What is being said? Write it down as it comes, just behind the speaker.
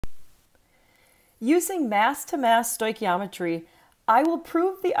Using mass-to-mass stoichiometry, I will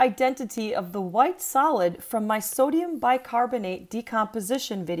prove the identity of the white solid from my sodium bicarbonate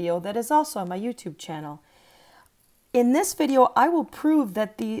decomposition video that is also on my YouTube channel. In this video, I will prove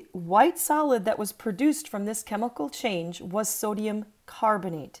that the white solid that was produced from this chemical change was sodium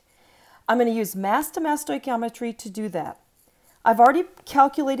carbonate. I'm going to use mass-to-mass stoichiometry to do that. I've already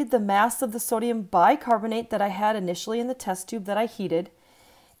calculated the mass of the sodium bicarbonate that I had initially in the test tube that I heated.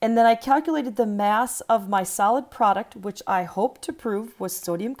 And then I calculated the mass of my solid product, which I hope to prove was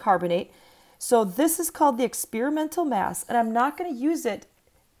sodium carbonate. So this is called the experimental mass, and I'm not going to use it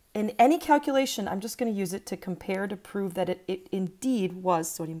in any calculation. I'm just going to use it to compare to prove that it indeed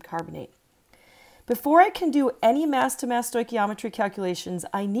was sodium carbonate. Before I can do any mass-to-mass stoichiometry calculations,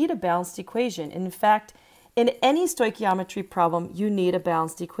 I need a balanced equation. And in fact, in any stoichiometry problem, you need a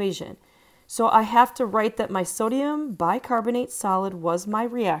balanced equation. So I have to write that my sodium bicarbonate solid was my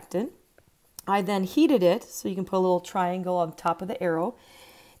reactant. I then heated it, so you can put a little triangle on top of the arrow,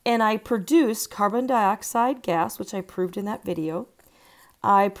 and I produced carbon dioxide gas, which I proved in that video.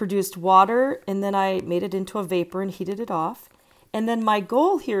 I produced water, and then I made it into a vapor and heated it off. And then my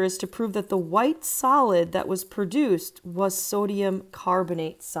goal here is to prove that the white solid that was produced was sodium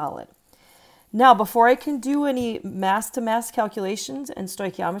carbonate solid. Now, before I can do any mass-to-mass calculations and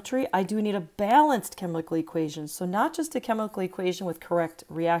stoichiometry, I do need a balanced chemical equation. So not just a chemical equation with correct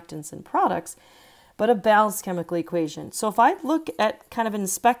reactants and products, but a balanced chemical equation. So if I look at kind of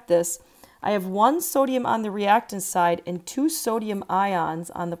inspect this, I have one sodium on the reactant side and two sodium ions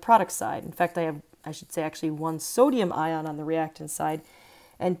on the product side. In fact, I should say actually one sodium ion on the reactant side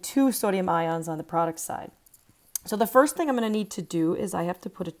and two sodium ions on the product side. So the first thing I'm going to need to do is I have to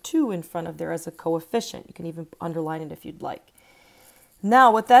put a 2 in front of there as a coefficient. You can even underline it if you'd like.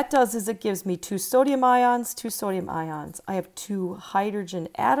 Now what that does is it gives me two sodium ions, two sodium ions. I have two hydrogen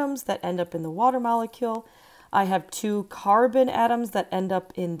atoms that end up in the water molecule. I have two carbon atoms that end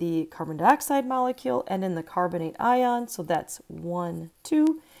up in the carbon dioxide molecule and in the carbonate ion. So that's 1,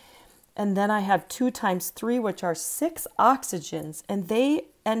 2. And then I have 2 times 3, which are 6 oxygens, and they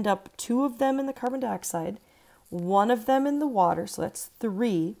end up 2 of them in the carbon dioxide, 1 of them in the water, so that's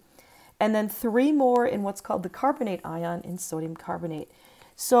 3, and then 3 more in what's called the carbonate ion in sodium carbonate.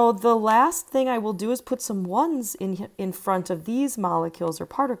 So the last thing I will do is put some 1s in front of these molecules or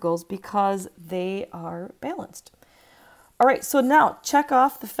particles because they are balanced. All right, so now check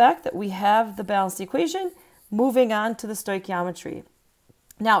off the fact that we have the balanced equation. Moving on to the stoichiometry.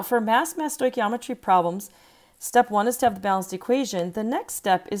 Now for mass stoichiometry problems, step 1 is to have the balanced equation. The next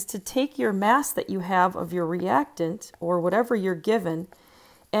step is to take your mass that you have of your reactant or whatever you're given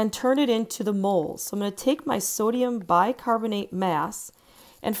and turn it into the moles. So I'm going to take my sodium bicarbonate mass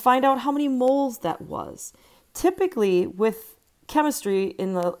and find out how many moles that was. Typically with chemistry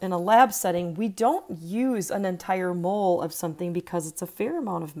in a lab setting, we don't use an entire mole of something because it's a fair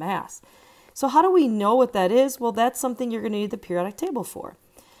amount of mass. So how do we know what that is? Well, that's something you're going to need the periodic table for.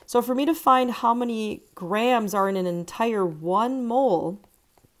 So for me to find how many grams are in an entire 1 mole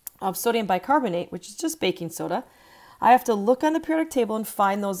of sodium bicarbonate, which is just baking soda, I have to look on the periodic table and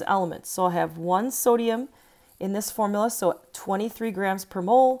find those elements. So I have 1 sodium in this formula, so 23 grams per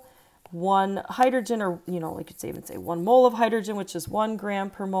mole, 1 hydrogen, or I could even say 1 mole of hydrogen, which is 1 gram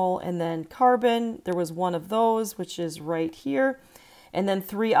per mole, and then carbon, there was 1 of those, which is right here, and then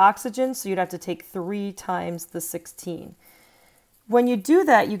 3 oxygen, so you'd have to take 3 times the 16. When you do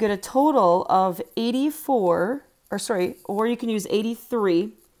that, you get a total of 84, or you can use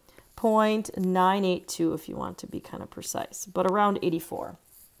 83.982 if you want to be kind of precise, but around 84.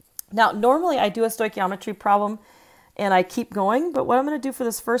 Now, normally I do a stoichiometry problem and I keep going, but what I'm going to do for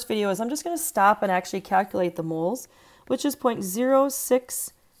this first video is I'm just going to stop and actually calculate the moles, which is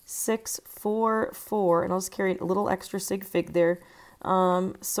 0.06644, and I'll just carry a little extra sig fig there,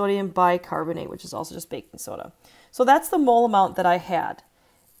 sodium bicarbonate, which is also just baking soda. So that's the mole amount that I had.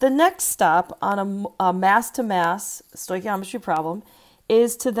 The next stop on a mass-to-mass stoichiometry problem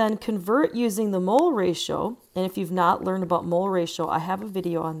is to then convert using the mole ratio. And if you've not learned about mole ratio, I have a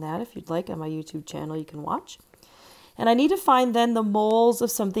video on that. If you'd like, on my YouTube channel, you can watch. And I need to find then the moles of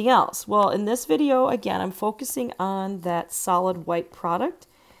something else. Well, in this video, again, I'm focusing on that solid white product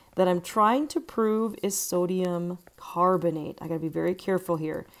that I'm trying to prove is sodium carbonate. I got to be very careful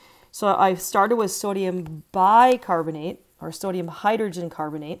here. So I started with sodium bicarbonate, or sodium hydrogen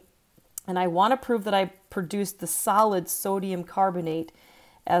carbonate, and I want to prove that I produced the solid sodium carbonate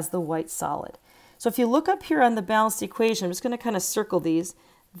as the white solid. So if you look up here on the balanced equation, I'm just going to kind of circle these.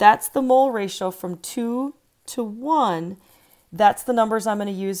 That's the mole ratio from 2 to 1. That's the numbers I'm going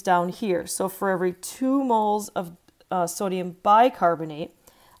to use down here. So for every 2 moles of sodium bicarbonate,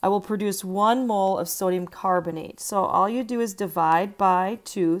 I will produce 1 mole of sodium carbonate. So all you do is divide by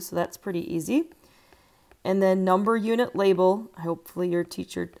 2, so that's pretty easy. And then number unit label. Hopefully your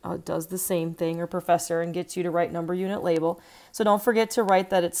teacher does the same thing, or professor, and gets you to write number unit label. So don't forget to write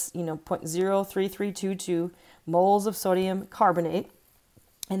that it's 0.03322 moles of sodium carbonate.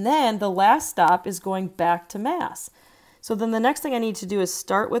 And then the last stop is going back to mass. So then the next thing I need to do is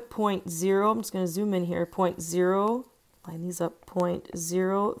start with 0.0. I'm just going to zoom in here. 0.0, line these up,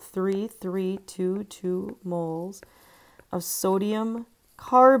 0.03322 moles of sodium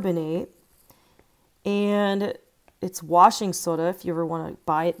carbonate. And it's washing soda. If you ever want to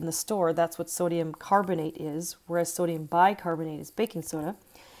buy it in the store, that's what sodium carbonate is, whereas sodium bicarbonate is baking soda.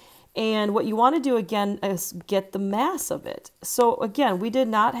 And what you want to do again is get the mass of it. So again, we did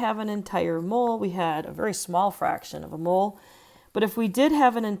not have an entire mole. We had a very small fraction of a mole. But if we did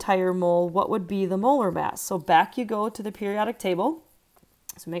have an entire mole, what would be the molar mass? So back you go to the periodic table.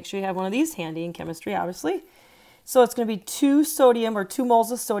 So make sure you have one of these handy in chemistry, obviously. So it's going to be 2 sodium, or 2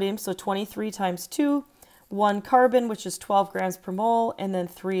 moles of sodium, so 23 times 2, 1 carbon, which is 12 grams per mole, and then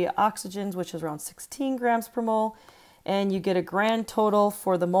 3 oxygens, which is around 16 grams per mole. And you get a grand total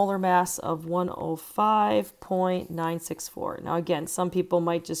for the molar mass of 105.964. Now again, some people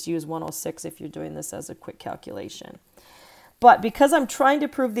might just use 106 if you're doing this as a quick calculation. But because I'm trying to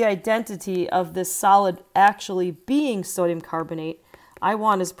prove the identity of this solid actually being sodium carbonate, I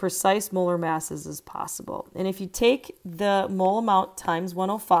want as precise molar masses as possible. And if you take the mole amount times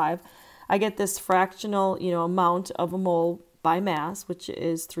 105, I get this fractional, amount of a mole by mass, which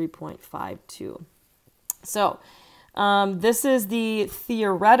is 3.52. So this is the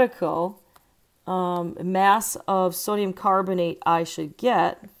theoretical mass of sodium carbonate I should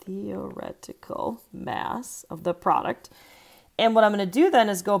get, theoretical mass of the product. And what I'm going to do then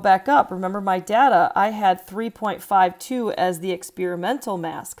is go back up. Remember my data, I had 3.52 as the experimental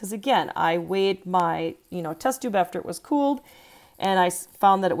mass. Because again, I weighed my test tube after it was cooled, and I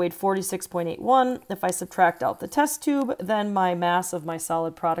found that it weighed 46.81. If I subtract out the test tube, then my mass of my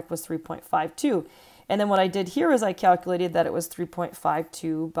solid product was 3.52. And then what I did here is I calculated that it was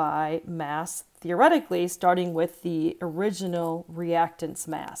 3.52 by mass, theoretically, starting with the original reactant's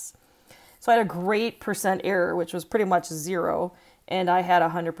mass. So I had a great percent error, which was pretty much 0, and I had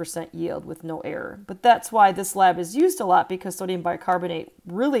 100% yield with no error. But that's why this lab is used a lot, because sodium bicarbonate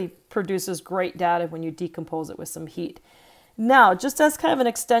really produces great data when you decompose it with some heat. Now, just as kind of an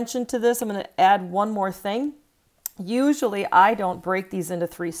extension to this, I'm going to add one more thing. Usually I don't break these into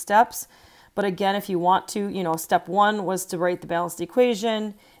 3 steps, but again, if you want to, step 1 was to write the balanced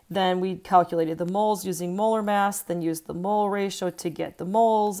equation. Then we calculated the moles using molar mass, then used the mole ratio to get the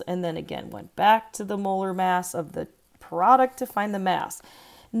moles, and then again went back to the molar mass of the product to find the mass.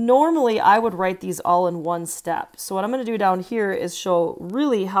 Normally, I would write these all in one step. So what I'm going to do down here is show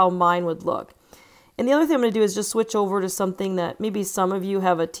really how mine would look. And the other thing I'm going to do is just switch over to something that maybe some of you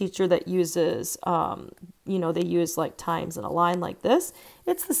have a teacher that uses, they use like times in a line like this.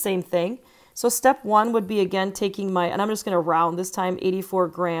 It's the same thing. So step 1 would be, again, taking and I'm just going to round this time, 84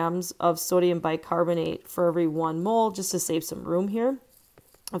 grams of sodium bicarbonate for every 1 mole, just to save some room here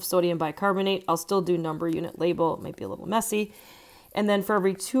of sodium bicarbonate. I'll still do number unit label. It might be a little messy. And then for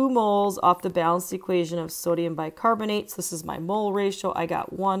every 2 moles off the balanced equation of sodium bicarbonate, so this is my mole ratio, I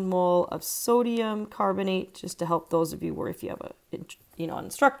got 1 mole of sodium carbonate, just to help those of you where if you have an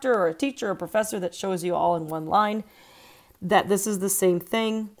instructor or a teacher or a professor that shows you all in one line, that this is the same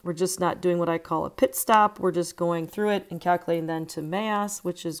thing. We're just not doing what I call a pit stop. We're just going through it and calculating then to mass,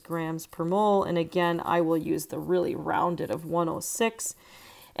 which is grams per mole. And again, I will use the really rounded of 106.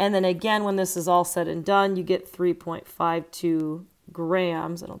 And then again, when this is all said and done, you get 3.52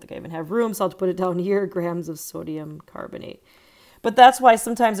 grams. I don't think I even have room, so I'll put it down here, grams of sodium carbonate. But that's why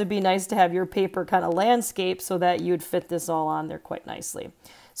sometimes it'd be nice to have your paper kind of landscape so that you'd fit this all on there quite nicely.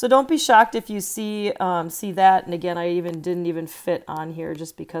 So don't be shocked if you see that. And again, I didn't even fit on here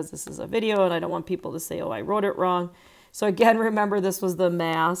just because this is a video and I don't want people to say, oh, I wrote it wrong. So again, remember this was the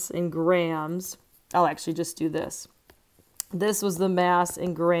mass in grams. I'll actually just do this. This was the mass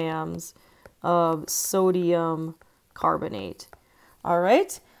in grams of sodium carbonate. All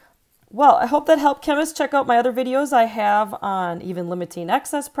right. Well, I hope that helped, chemists. Check out my other videos I have on even limiting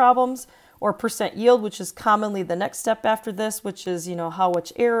excess problems, or percent yield, which is commonly the next step after this, which is, how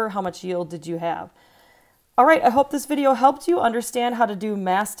much error, how much yield did you have? All right, I hope this video helped you understand how to do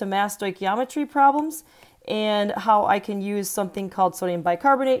mass-to-mass stoichiometry problems and how I can use something called sodium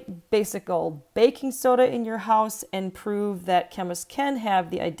bicarbonate, basic old baking soda in your house, and prove that chemists can have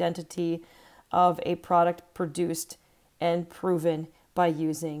the identity of a product produced and proven by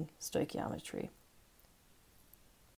using stoichiometry.